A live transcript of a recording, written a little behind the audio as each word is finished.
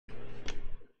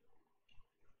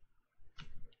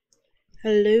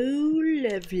Hello,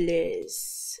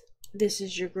 lovelies. This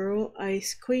is your girl,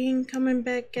 Ice Queen, coming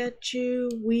back at you.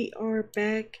 We are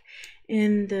back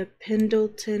in the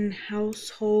Pendleton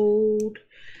household.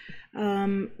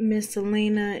 Miss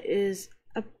Alaina is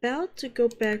about to go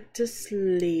back to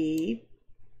sleep.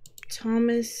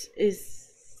 Thomas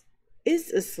is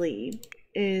asleep,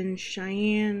 and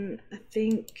Cheyenne, I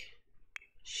think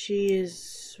she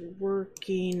is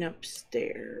working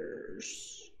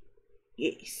upstairs.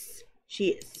 Yes, she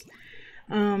is.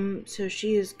 So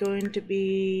she is going to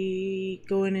be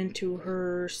going into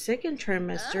her second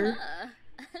trimester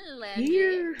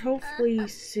here hopefully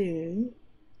soon.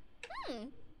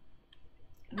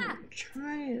 I'm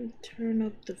trying to turn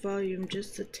up the volume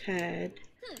just a tad.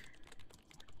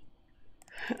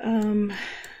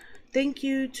 Thank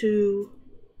you to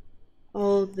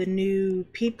all the new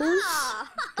peoples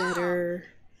that are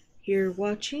here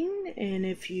watching, and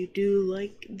if you do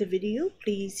like the video,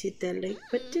 please hit that like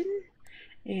button,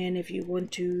 and if you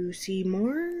want to see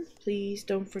more, please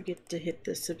don't forget to hit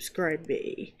the subscribe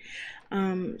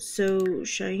button. So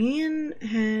Cheyenne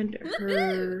had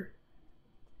her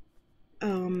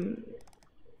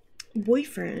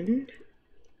boyfriend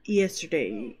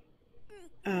yesterday,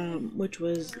 which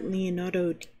was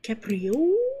Leonardo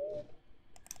DiCaprio.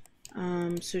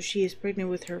 So she is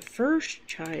pregnant with her first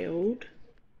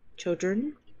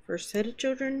first set of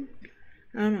children.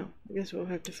 I don't know. I guess we'll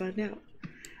have to find out.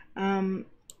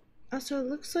 Also, it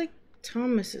looks like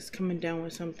Thomas is coming down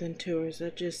with something too, or is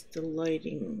that just the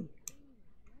lighting?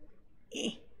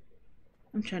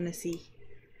 I'm trying to see.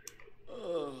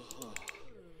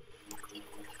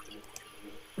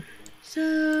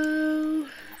 So,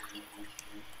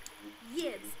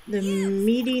 the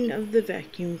meeting of the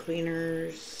vacuum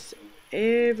cleaners.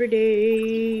 Every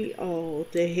day, all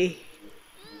day.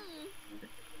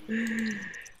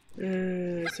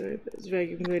 Sorry, those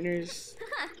vacuum cleaners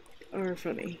are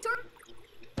funny.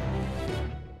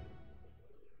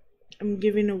 I'm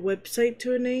giving a website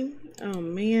to a name. Oh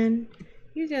man,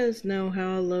 you guys know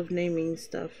how I love naming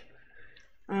stuff.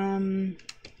 The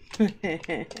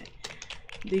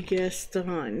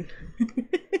Gaston.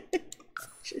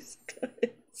 Just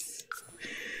cuts.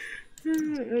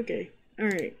 Okay,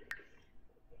 alright.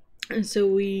 And so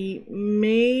we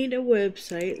made a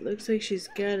website. Looks like she's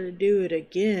got to do it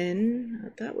again. I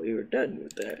thought we were done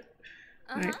with that.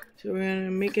 Alright, so we're going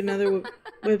to make another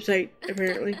website,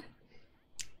 apparently.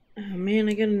 Oh man,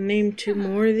 I got to name 2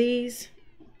 more of these.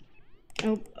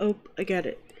 Oh, I got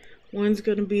it. One's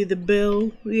going to be the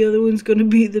Bell. The other one's going to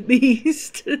be the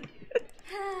Beast.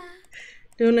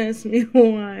 Don't ask me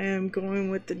why I'm going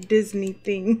with the Disney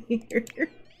thing here.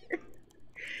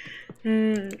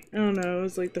 I don't know, it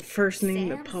was like the first name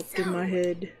that popped in my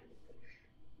head.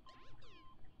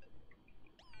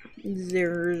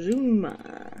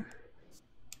 Zerzuma.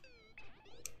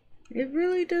 It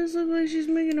really does look like she's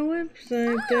making a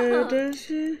website, does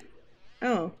she?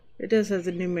 Oh, it does have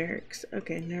the numerics.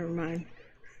 Okay, never mind.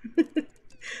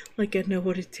 Like I know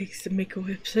what it takes to make a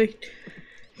website.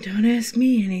 Don't ask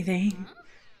me anything.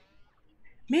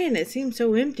 Man, it seems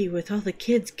so empty with all the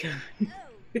kids gone.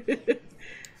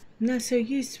 I'm not so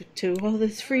used to all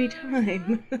this free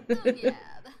time.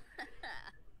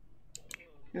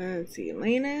 Let's see,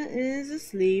 Alaina is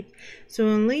asleep. So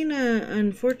Alaina,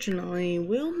 unfortunately,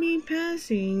 will be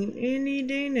passing any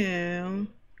day now.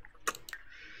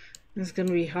 It's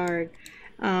gonna be hard.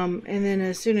 And then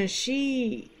as soon as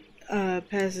she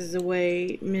passes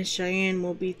away, Miss Cheyenne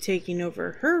will be taking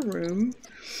over her room.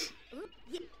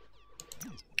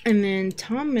 And then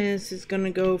Thomas is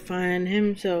gonna go find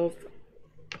himself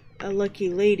a lucky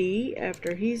lady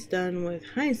after he's done with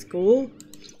high school.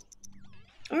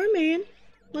 Or a man.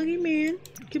 Lucky man.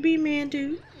 Could be a man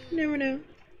too. You never know.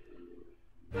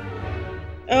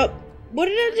 Oh, what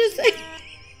did I just say?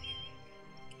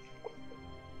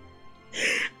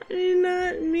 I did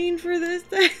not mean for this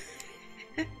to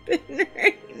happen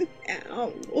right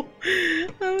now.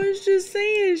 I was just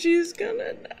saying she's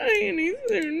gonna die any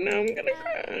soon. Now I'm gonna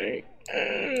cry.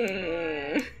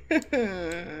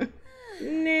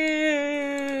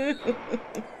 No.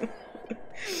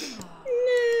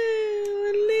 No,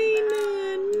 Alaina,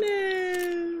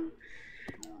 no.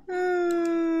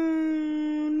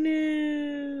 Oh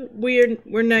no.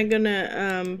 We're not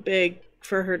gonna beg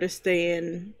for her to stay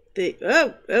in the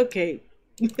okay.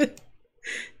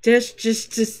 That's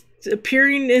just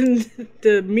appearing in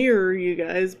the mirror, you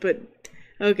guys, but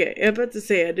okay, I'm about to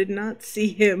say I did not see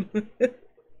him.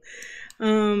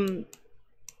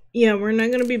 Yeah, we're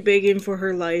not gonna be begging for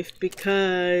her life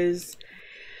because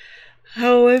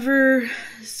however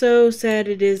so sad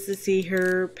it is to see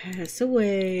her pass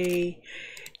away,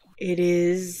 it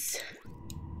is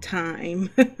time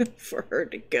for her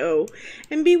to go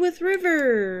and be with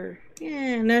River.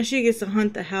 Yeah, now she gets to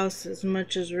hunt the house as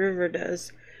much as River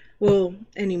does. Well,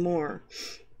 anymore.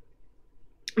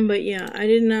 But yeah, I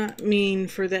did not mean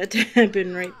for that to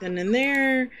happen right then and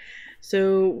there.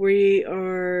 So we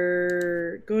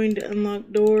are going to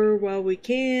unlock door while we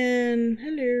can.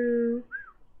 Hello.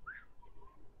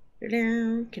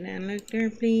 Hello. Can I unlock door,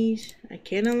 please? I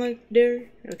can unlock the door?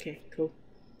 Okay, cool.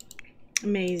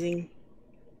 Amazing.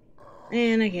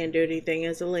 And I can't do anything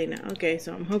as Alaina. Okay,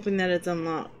 so I'm hoping that it's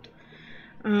unlocked.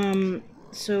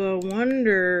 So I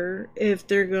wonder if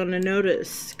they're gonna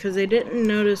notice, because they didn't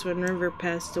notice when River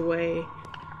passed away.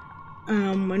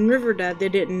 When River died, they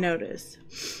didn't notice.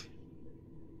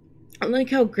 I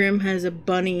like how Grim has a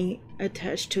bunny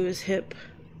attached to his hip.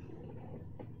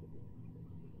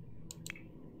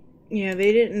 Yeah,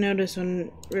 they didn't notice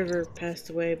when River passed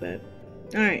away, but...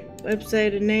 Alright,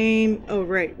 website and name. Oh,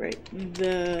 right.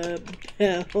 The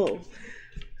Bell.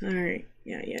 Alright,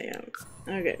 yeah.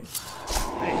 Okay.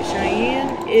 Alright,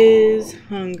 Cheyenne is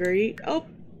hungry. Oh,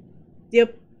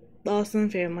 yep, lost in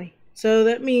family. So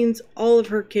that means all of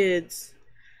her kids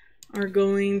are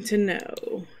going to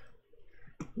know.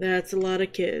 That's a lot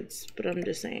of kids, but I'm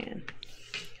just saying.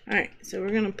 Alright, so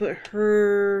we're going to put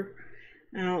her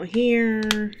out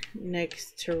here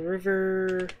next to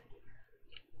River.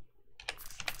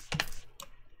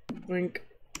 Blink.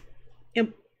 Yep.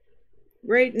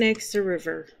 Right next to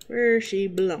River, where she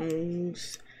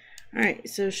belongs. Alright,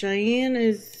 so Cheyenne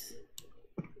is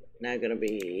not gonna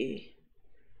be...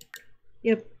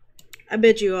 Yep. I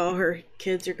bet you all her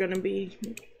kids are gonna be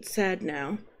sad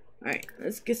now. Alright,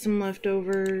 let's get some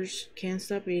leftovers. Can't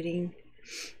stop eating.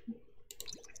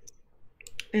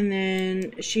 And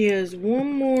then she has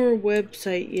one more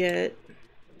website yet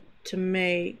to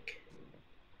make.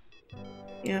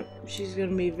 Yep, she's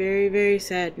gonna be very, very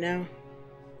sad now.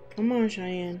 Come on,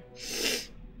 Cheyenne.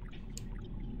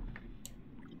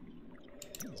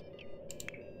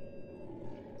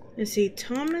 Let's see,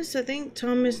 Thomas, I think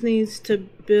Thomas needs to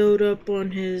build up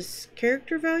on his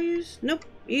character values. Nope,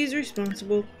 he's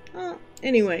responsible. Oh,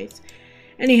 anyways.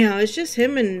 Anyhow, it's just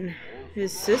him and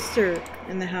his sister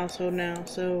in the household now,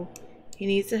 so he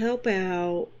needs to help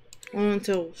out. Well,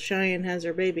 until Cheyenne has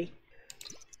her baby.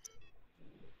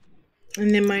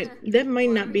 And that might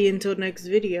not be until next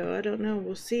video. I don't know.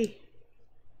 We'll see.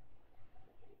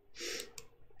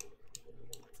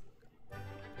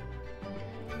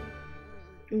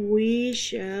 We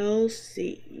shall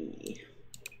see.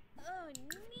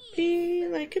 Be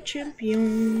like a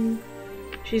champion.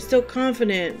 She's still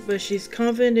confident, but she's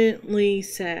confidently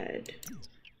sad.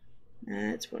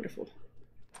 That's wonderful.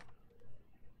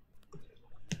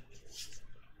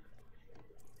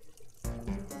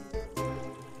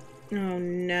 Oh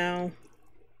no.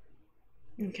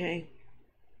 Okay.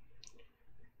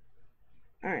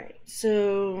 Alright,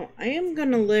 so I am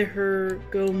gonna let her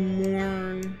go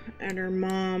mourn at her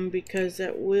mom because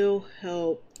that will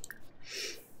help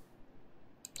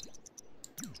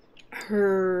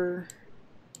her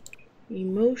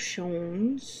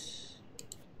emotions.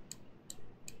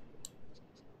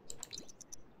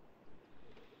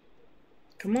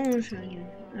 Come on, Cheyenne.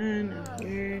 I know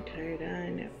you're tired. I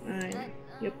know.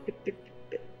 Yep.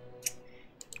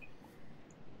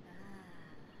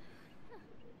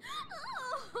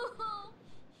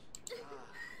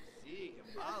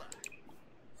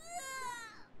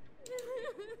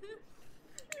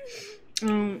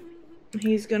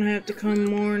 He's gonna have to come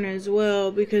mourn as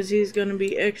well because he's gonna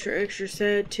be extra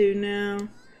sad too now.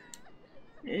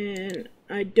 And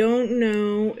I don't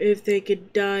know if they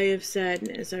could die of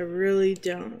sadness. I really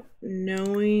don't.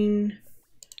 Knowing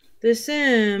The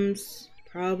Sims,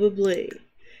 probably.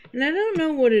 And I don't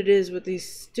know what it is with these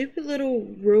stupid little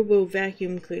robo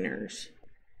vacuum cleaners.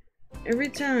 Every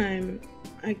time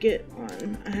I get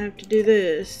one, I have to do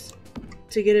this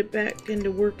to get it back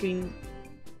into working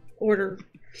order.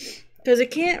 Because I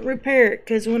can't repair it,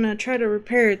 because when I try to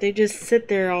repair it, they just sit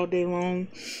there all day long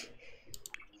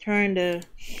trying to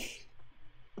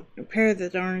repair the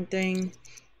darn thing.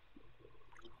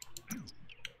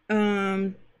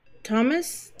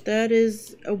 Thomas, that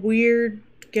is a weird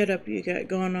getup you got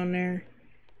going on there.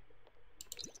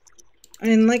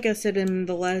 And like I said in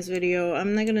the last video,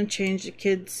 I'm not going to change the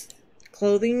kids'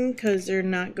 clothing because they're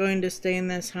not going to stay in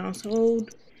this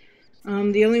household.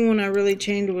 The only one I really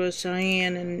changed was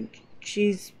Cheyenne, and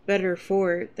she's better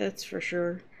for it, that's for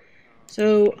sure.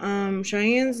 So,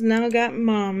 Cheyenne's now got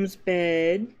mom's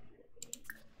bed.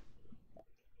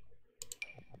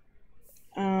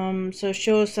 So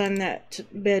she'll assign that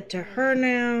bed to her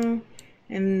now.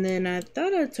 And then I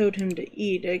thought I told him to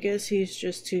eat. I guess he's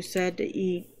just too sad to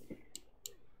eat.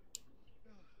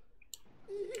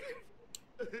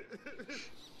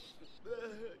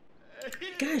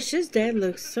 Gosh, his dad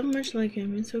looks so much like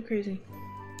him. It's so crazy.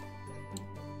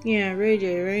 Yeah, Ray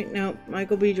J, right? No,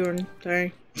 Michael B. Jordan.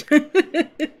 Sorry.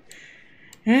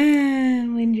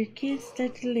 When your kids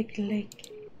start to look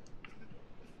alike.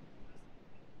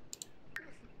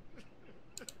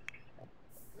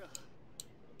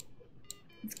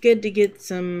 It's good to get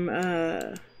some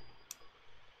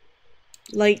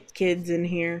light kids in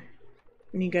here.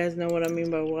 And you guys know what I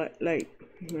mean by what? Light.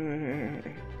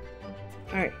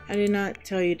 Alright, I did not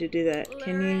tell you to do that.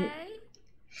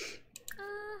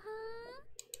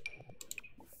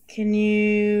 Can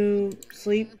you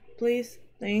sleep, please?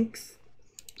 Thanks.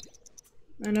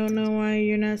 I don't know why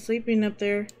you're not sleeping up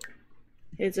there.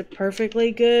 It's a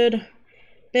perfectly good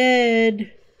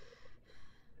bed.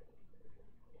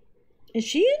 Is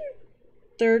she in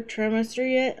third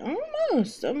trimester yet?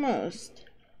 Almost.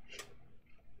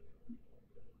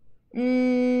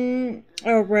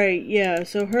 Oh right, yeah.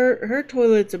 So her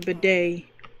toilet's a bidet.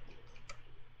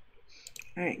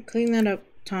 Alright, clean that up,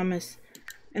 Thomas.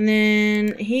 And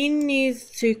then he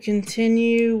needs to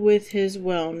continue with his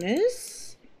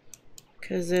wellness.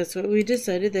 Because that's what we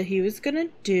decided that he was gonna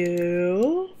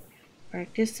do.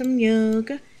 Practice some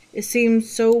yoga. It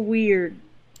seems so weird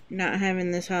not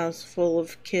having this house full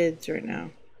of kids right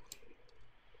now.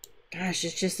 Gosh,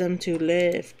 it's just them two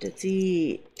left. That's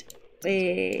it.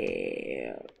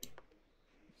 Well,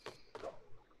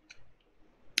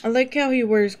 I like how he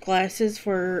wears glasses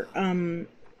for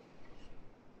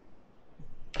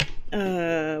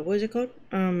what's it called?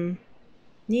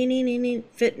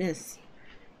 Fitness.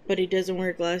 But he doesn't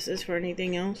wear glasses for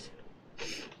anything else.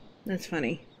 That's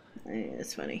funny.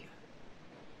 That's funny.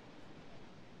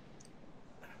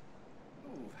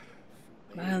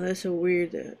 Wow, that's so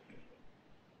weird that.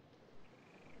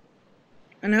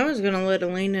 And I was gonna let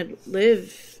Alaina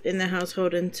live in the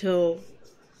household until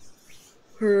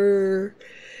her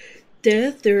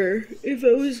death, or if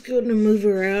I was gonna move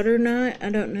her out or not. I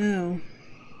don't know.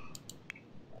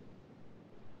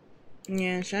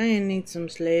 Yeah, Cheyenne needs some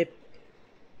sleep.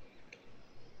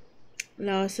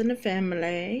 Loss in the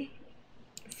family.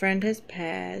 A friend has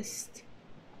passed.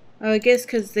 Oh, I guess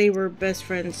because they were best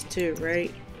friends too,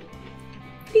 right?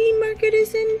 Flea market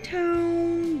is in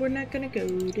town. We're not gonna go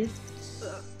this.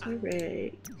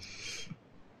 Alright.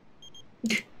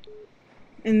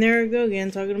 And there I go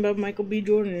again, talking about Michael B.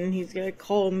 Jordan, and he's gonna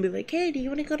call and be like, hey, do you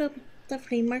want to go to the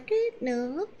flea market?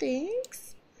 No,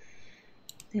 thanks.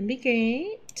 That'd be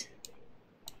great.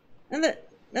 And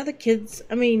the kids,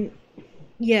 I mean,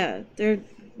 yeah, they're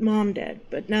mom dead,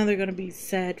 but now they're gonna be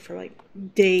sad for like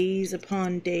days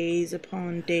upon days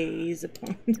upon days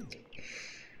upon.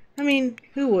 I mean,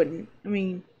 who wouldn't? I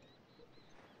mean,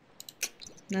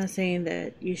 not saying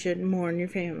that you shouldn't mourn your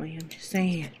family. I'm just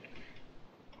saying.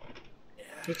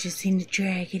 They just seem to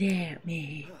drag it out,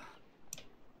 man.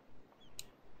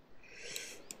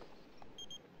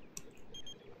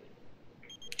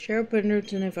 Cheryl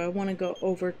Penderton, if I want to go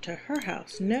over to her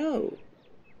house. No.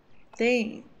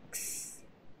 Thanks.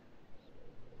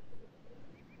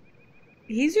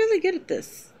 He's really good at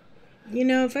this. You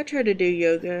know, if I tried to do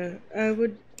yoga, I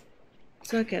would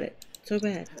suck at it so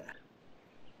bad.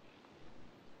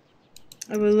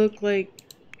 I would look like,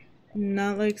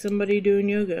 not like somebody doing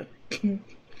yoga.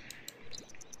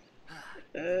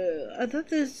 I thought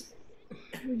this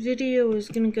video was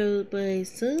gonna go by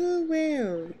so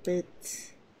well, but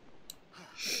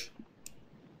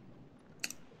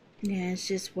yeah, it's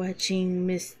just watching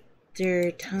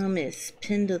Mr. Thomas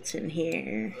Pendleton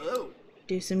here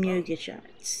do some yoga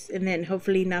shots, and then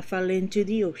hopefully not fall into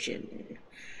the ocean.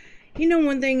 You know,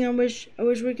 one thing I wish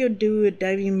we could do a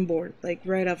diving board, like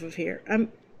right off of here. I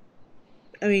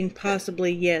mean,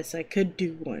 possibly yes, I could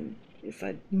do one if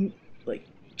I like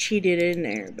cheated in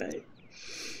there, but.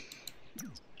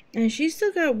 And she's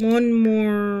still got one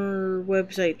more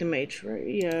website to make, right?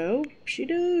 Yeah, she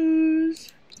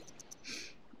does.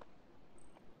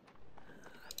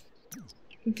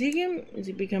 Is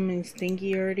he becoming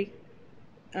stinky already?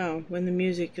 Oh, when the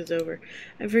music is over.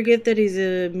 I forget that he's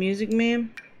a music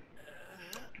man.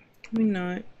 Can we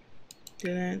not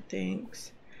do that?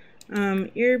 Thanks.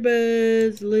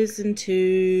 Earbuds, listen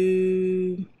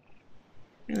to.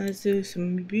 Now let's do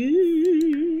some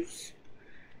views.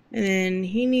 And then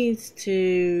he needs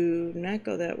to not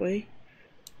go that way.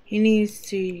 He needs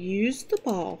to use the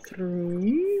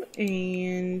bathroom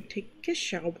and take a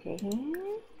shower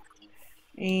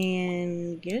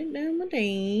and get done with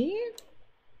that.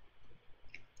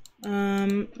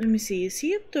 Let me see. Is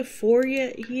he up to 4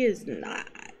 yet? He is not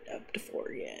up to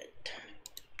 4 yet.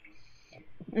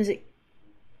 Is it?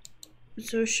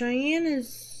 So Cheyenne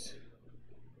is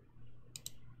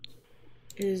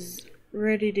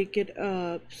ready to get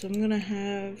up, so I'm gonna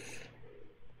have.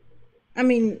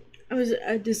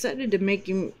 I decided to make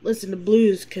him listen to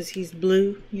blues because he's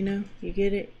blue. You know, you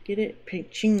get it,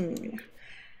 pink ching.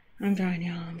 I'm trying,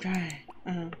 y'all. I'm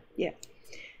trying. Yeah.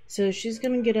 So she's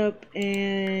gonna get up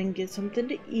and get something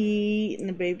to eat, and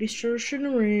the baby's searching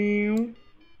around.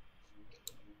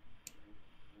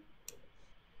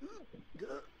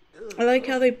 I like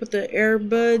how they put the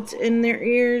earbuds in their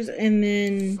ears and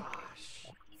then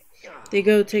they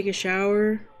go take a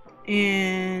shower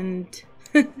and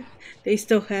they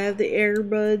still have the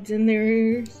earbuds in their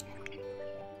ears.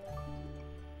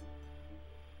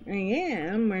 And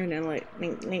yeah, I'm wearing an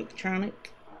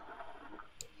electronic.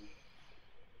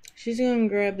 She's gonna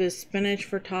grab this spinach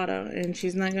frittata and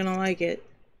she's not gonna like it.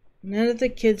 None of the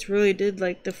kids really did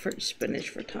like the first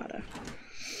spinach frittata.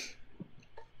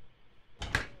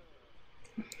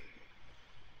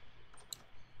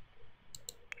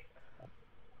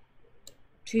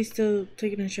 She's still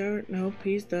taking a shower? Nope,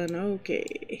 he's done.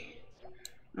 Okay.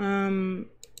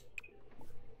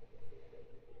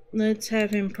 Let's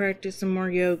have him practice some more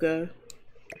yoga.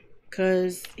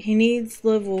 Because he needs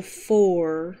level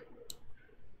 4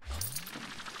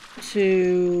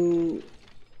 to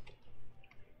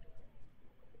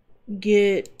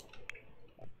get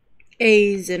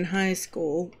A's in high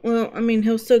school. Well, I mean,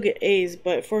 he'll still get A's,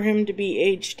 but for him to be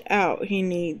aged out, he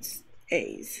needs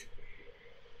A's.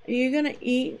 Are you gonna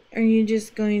eat, or are you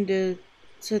just going to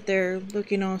sit there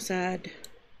looking all sad?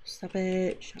 Stop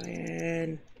it,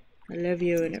 Cheyenne. I love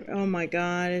you. And oh my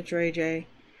God, it's Ray J.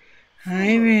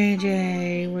 Hi, Ray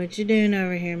J. What you doing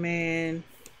over here, man?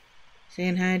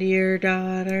 Saying hi to your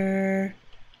daughter.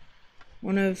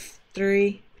 One of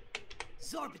 3.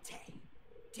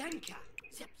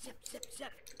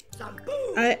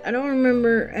 I don't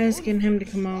remember asking him to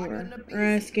come over, or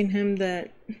asking him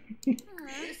that.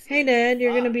 Hey Dad,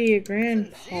 you're gonna be a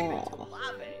grandpa.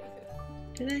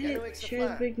 Did I hit share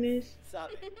the big news?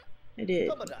 I did.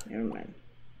 Never mind.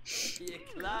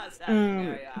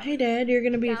 Hey Dad, you're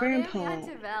gonna be a grandpa.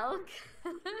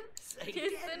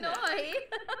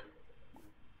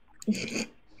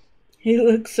 He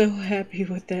looks so happy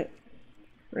with that.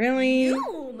 Really?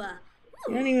 You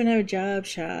don't even have a job,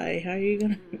 Shy. How are you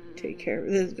gonna take care of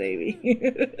this baby?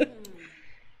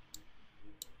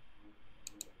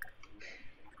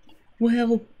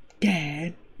 Well,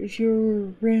 Dad, if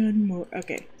you're around more...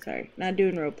 Okay, sorry. Not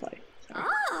doing roleplay.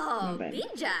 Oh,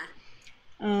 Bija.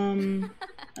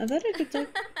 I thought I could talk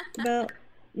about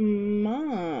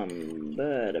Mom,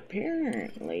 but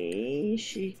apparently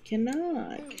she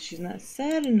cannot, because she's not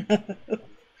sad enough. Oh,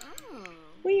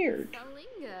 weird.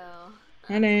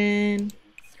 Hi, Dan.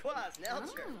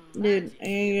 Dude, I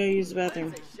gotta go use the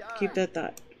bathroom. Keep that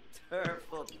thought.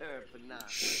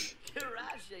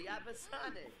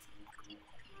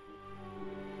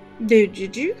 Dude,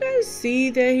 did you guys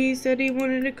see that he said he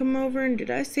wanted to come over? And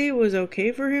did I say it was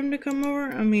okay for him to come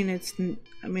over? I mean, it's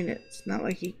not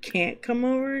like he can't come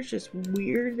over. It's just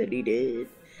weird that he did.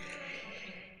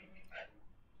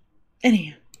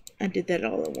 Anyhow, I did that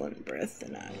all in one breath,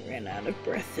 and I ran out of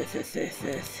breath.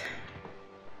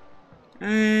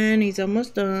 And he's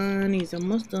almost done. He's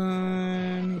almost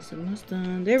done. He's almost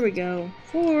done. There we go.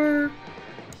 4.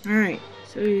 All right.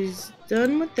 So he's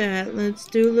done with that. Let's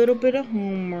do a little bit of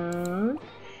homework.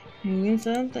 Hanging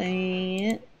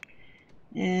something.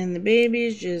 And the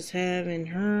baby's just having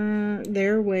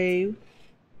their way.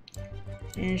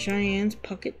 And Cheyenne's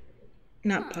pocket.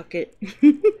 Not pocket.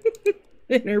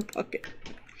 In her pocket.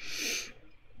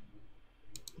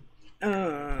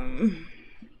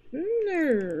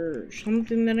 There's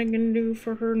something that I can do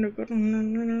for her.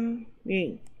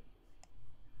 Yeah.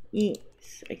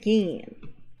 Yes, I can.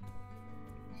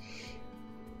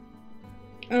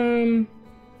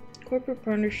 Corporate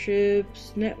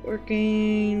partnerships,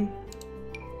 networking.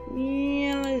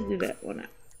 Yeah, let's do that one out.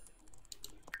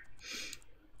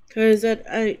 Cause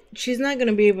she's not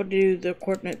gonna be able to do the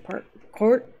corporate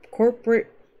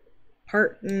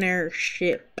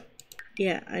partnership.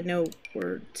 Yeah, I know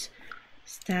words.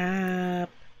 Stop.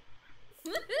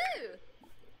 Woohoo!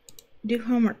 Do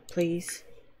homework, please.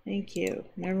 Thank you.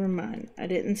 Never mind. I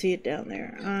didn't see it down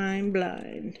there. I'm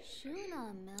blind.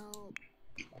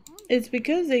 It's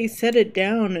because they set it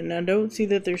down and I don't see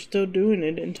that they're still doing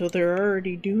it until they're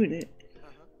already doing it.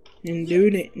 And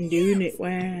doing it and doing it.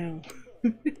 Wow.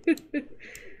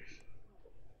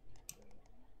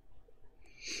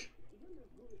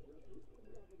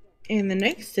 And the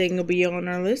next thing will be on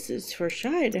our list is for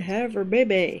Shy to have her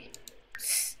baby.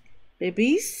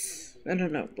 Babies? I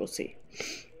don't know. We'll see.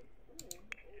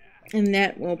 And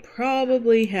that will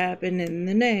probably happen in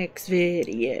the next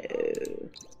video.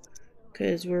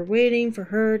 because we're waiting for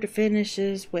her to finish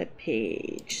this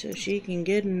webpage so she can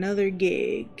get another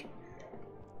gig.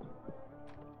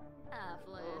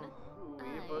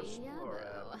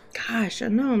 Gosh, I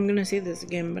know I'm gonna say this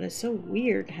again, but it's so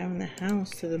weird having the house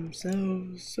to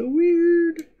themselves. So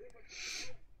weird.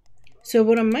 So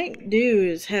what I might do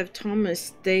is have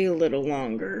Thomas stay a little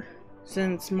longer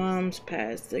since Mom's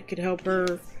passed. That could help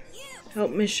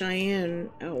Miss Cheyenne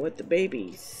out with the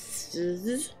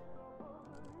babies.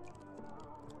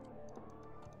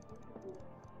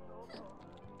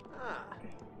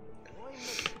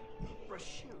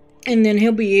 And then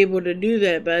he'll be able to do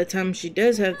that by the time she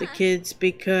does have the kids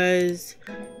because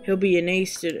he'll be an A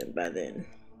student by then.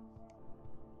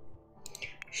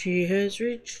 She has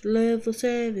reached level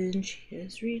 7. She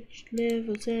has reached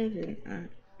level 7.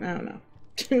 I don't know.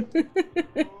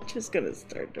 Just gonna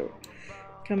start to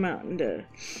come out into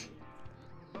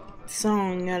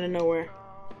song out of nowhere.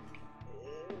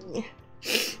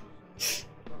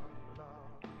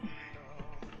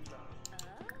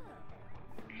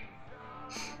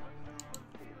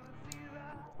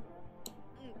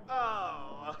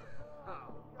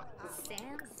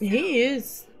 He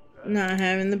is not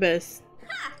having the best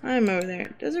time over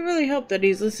there. Doesn't really help that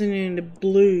he's listening to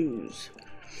blues.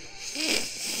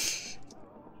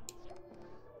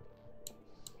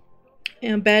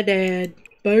 And bad dad.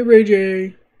 Bye, Ray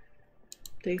J.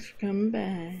 Thanks for coming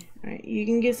by. Alright, you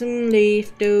can get some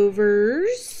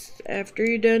leftovers after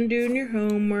you're done doing your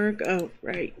homework. Oh,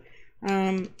 right.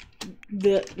 No,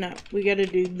 we gotta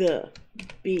do the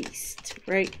beast,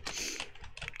 right?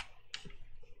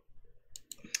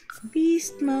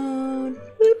 Beast mode.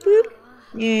 Whoop whoop.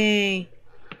 Yay.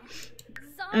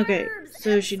 Okay,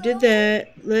 so she did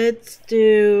that. Let's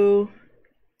do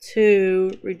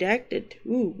 2 redacted.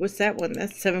 Ooh, what's that one?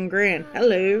 That's $7,000.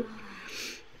 Hello.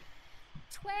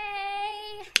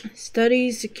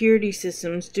 Study security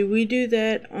systems. Do we do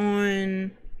that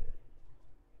on...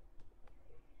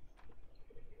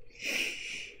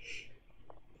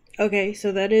 Okay,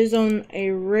 so that is on a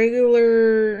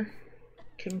regular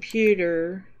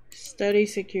computer. Study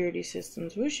security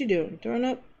systems. What's she doing? Throwing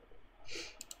up?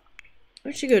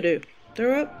 What'd she go do?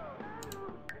 Throw up?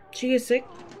 She get sick?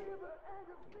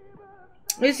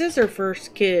 This is her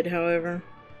first kid, however.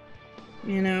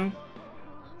 You know?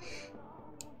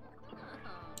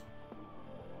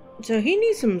 So he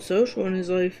needs some social in his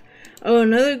life. Oh,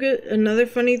 another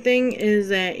funny thing is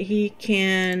that he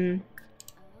can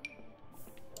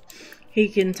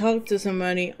talk to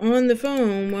somebody on the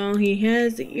phone while he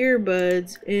has the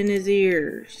earbuds in his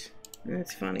ears.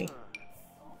 That's funny.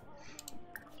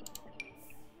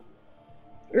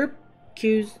 Oop,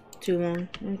 queue's too long.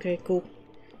 Okay, cool.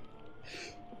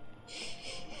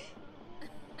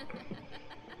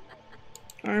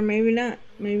 Or maybe not.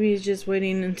 Maybe he's just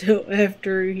waiting until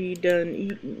after he done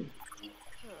eating.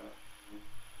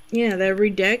 Yeah, that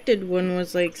redacted one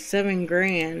was like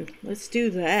 $7,000. Let's do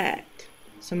that.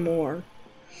 Some more.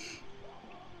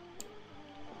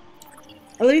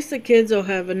 At least the kids will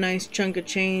have a nice chunk of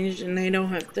change and they don't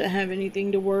have to have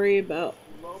anything to worry about.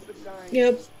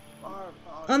 Yep.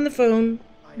 On the phone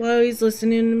while he's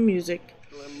listening to music.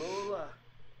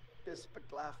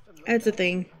 That's a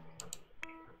thing.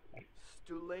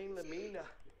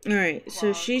 Alright,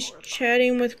 so she's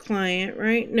chatting with client,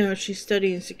 right? No, she's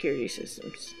studying security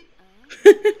systems.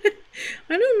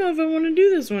 I don't know if I want to do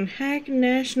this one. Hack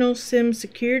National SIM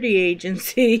Security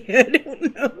Agency. I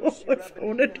don't know if I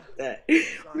want to do that.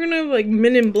 We're going to have like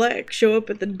Men in Black show up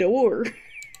at the door.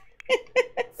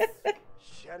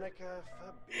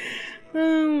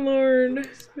 Oh, Lord.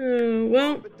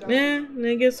 Well, yeah,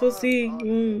 I guess we'll see.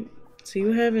 We'll see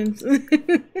what happens.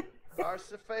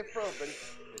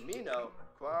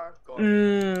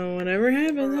 Whatever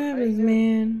happens,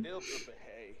 man.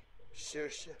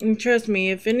 And trust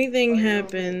me, if anything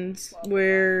happens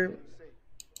where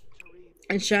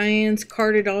Cheyenne's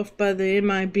carted off by the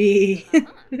MIB,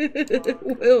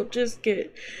 we'll just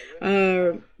get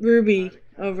Ruby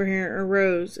over here, or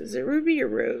Rose. Is it Ruby or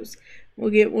Rose? We'll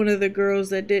get one of the girls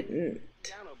that didn't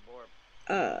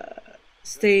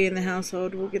stay in the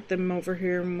household. We'll get them over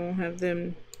here and we'll have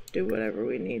them do whatever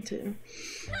we need to.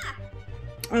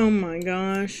 Oh my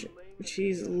gosh.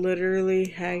 She's literally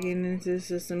hacking into the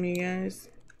system, you guys.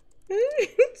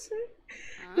 It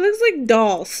looks like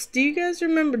DOS. Do you guys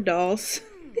remember DOS?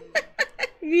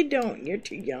 If you don't, you're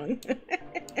too young.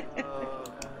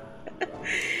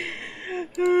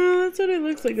 That's what it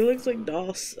looks like. It looks like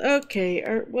DOS. Okay,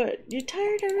 or what? You're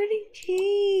tired already?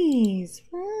 Jeez.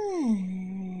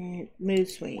 What? Mood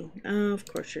swing. Oh,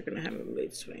 of course you're gonna have a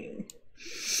mood swing.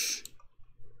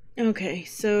 Okay,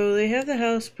 so they have the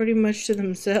house pretty much to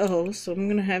themselves, so I'm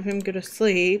gonna have him go to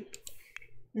sleep.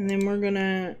 And then we're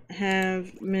gonna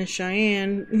have Miss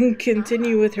Cheyenne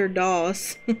continue with her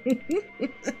DOS.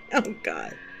 Oh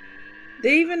god.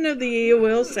 They even know the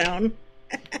AOL sound.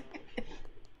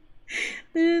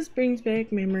 This brings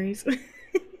back memories.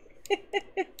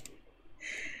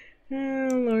 Oh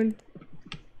lord.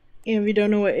 Yeah, if you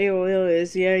don't know what AOL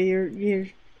is, yeah,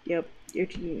 yep, you're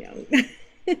too young.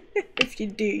 If you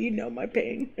do, you know my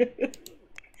pain.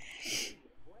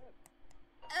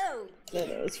 Oh, So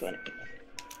that was funny.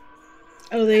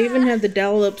 Oh, they even have the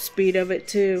dial-up speed of it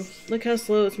too. Look how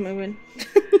slow it's moving.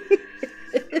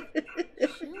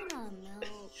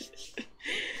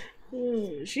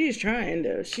 Oh, she's trying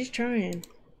though. She's trying.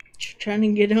 She's trying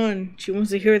to get on. She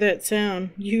wants to hear that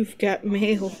sound. You've got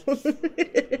mail.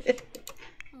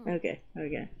 Okay.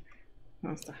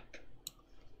 I'll stop.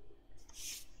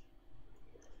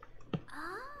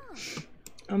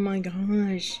 Oh my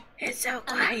gosh. It's so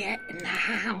quiet in the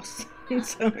house. I'm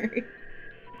sorry.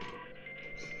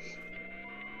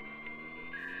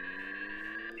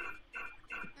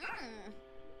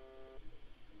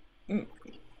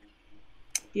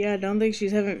 Yeah, I don't think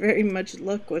she's having very much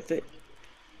luck with it.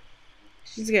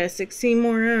 She's got 16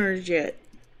 more hours yet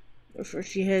before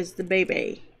she has the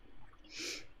baby.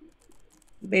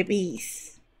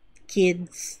 Babies.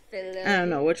 Kids. I don't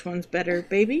know which one's better.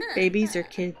 Babies or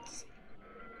kids?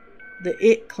 The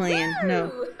It Clan.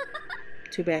 No.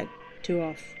 Too bad. Too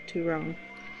off. Too wrong.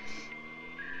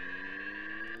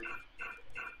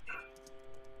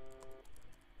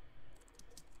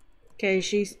 Okay,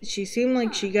 she seemed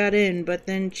like she got in, but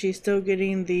then she's still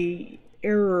getting the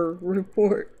error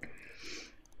report.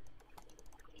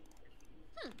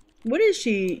 What is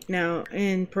she now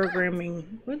in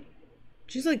programming? What?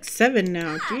 She's like 7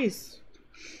 now. Jeez.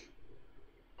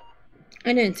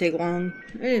 It didn't take long.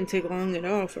 It didn't take long at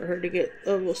all for her to get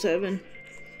level 7.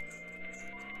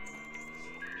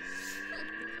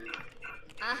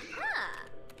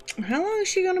 How long is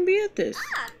she gonna be at this?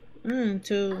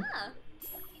 Until...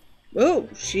 Oh,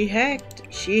 she hacked.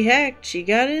 She hacked. She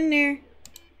got in there.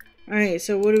 Alright,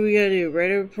 so what do we gotta do?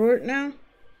 Write a report now?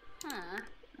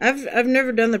 I've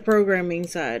never done the programming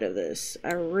side of this.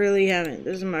 I really haven't.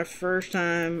 This is my first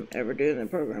time ever doing the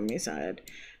programming side.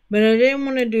 But I didn't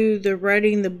want to do the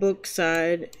writing the book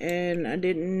side, and I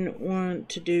didn't want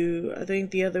to do, I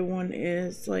think the other one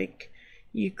is like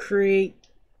you create,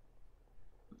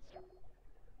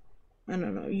 I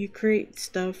don't know, you create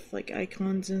stuff like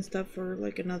icons and stuff for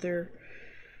like another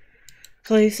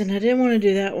place, and I didn't want to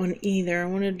do that one either. I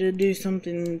wanted to do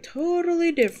something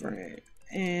totally different.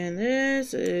 And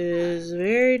this is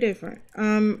very different.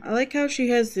 I like how she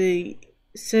has the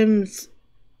Sims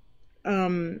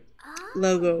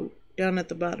logo down at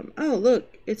the bottom. Oh,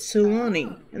 look, it's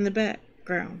Sulani in the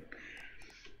background.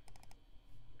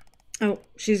 Oh,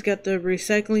 she's got the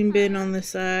recycling bin on the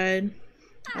side.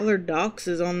 All her docks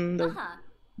is on the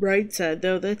right side,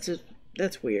 though.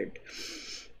 That's weird.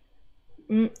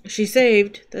 She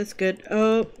saved. That's good.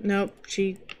 Oh, nope.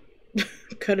 She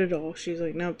cut it off. She's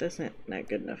like, nope, that's not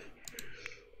good enough.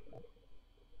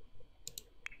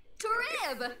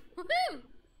 Torib!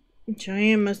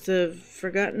 Cheyenne must have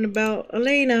forgotten about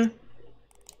Alaina.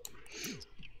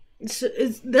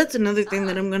 That's another thing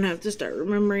that I'm gonna have to start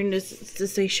remembering to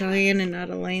say Cheyenne and not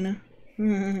Alaina.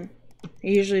 I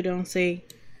usually don't say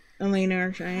Alaina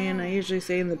or Cheyenne. I usually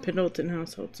say in the Pendleton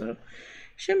household, so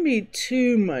shouldn't be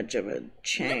too much of a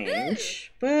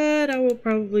change. But I will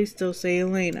probably still say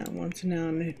Alaina once now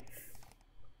and then.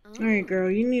 Alright,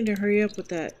 girl, you need to hurry up with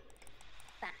that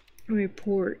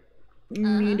report.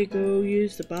 You need to go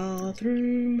use the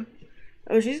bathroom.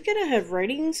 Oh, she's gonna have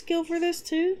writing skill for this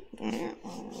too? Okay.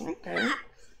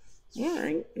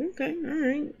 Alright, okay,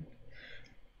 alright.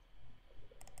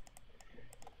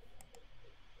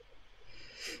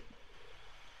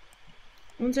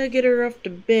 Once I get her off to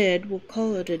bed, we'll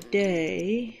call it a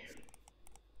day.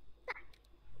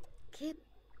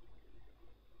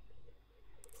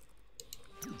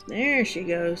 There she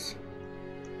goes.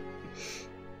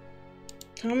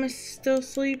 Thomas is still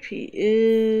asleep. He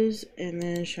is. And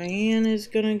then Cheyenne is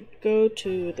gonna go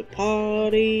to the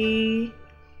potty.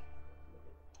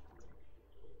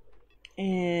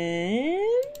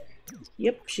 And...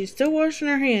 Yep, she's still washing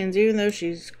her hands, even though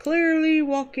she's clearly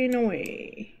walking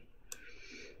away.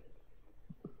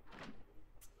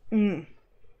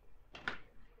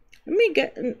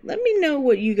 Let me know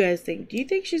what you guys think. Do you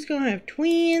think she's gonna have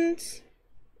twins?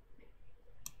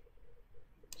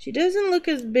 She doesn't look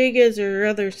as big as her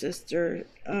other sister,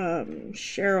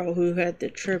 Cheryl, who had the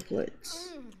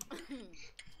triplets.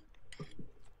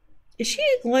 Is she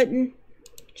a glutton?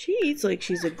 She eats like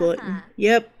she's a glutton.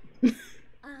 Yep.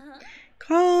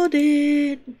 Called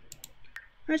it.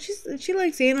 Oh, she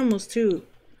likes animals too.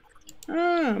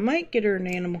 Ah, I might get her an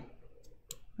animal.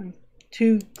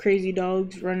 2 crazy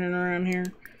dogs running around here.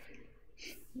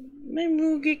 Maybe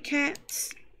we'll get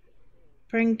cats.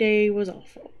 Prank day was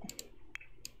awful.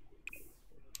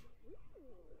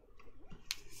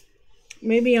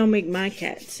 Maybe I'll make my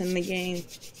cats in the game.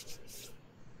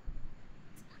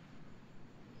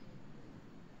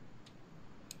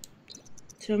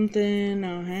 Something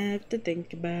I'll have to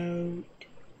think about.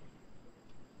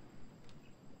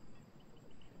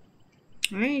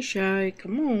 I ain't shy.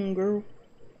 Come on, girl.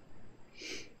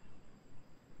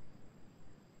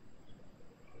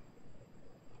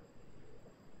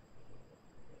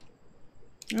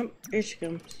 Oh, here she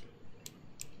comes.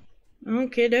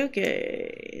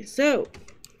 Okay. So,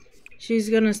 she's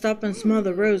gonna stop and smell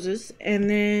the roses, and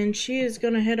then she is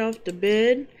gonna head off to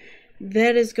bed.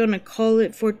 That is gonna call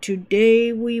it for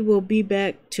today. We will be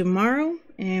back tomorrow,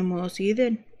 and we'll see you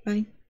then. Bye.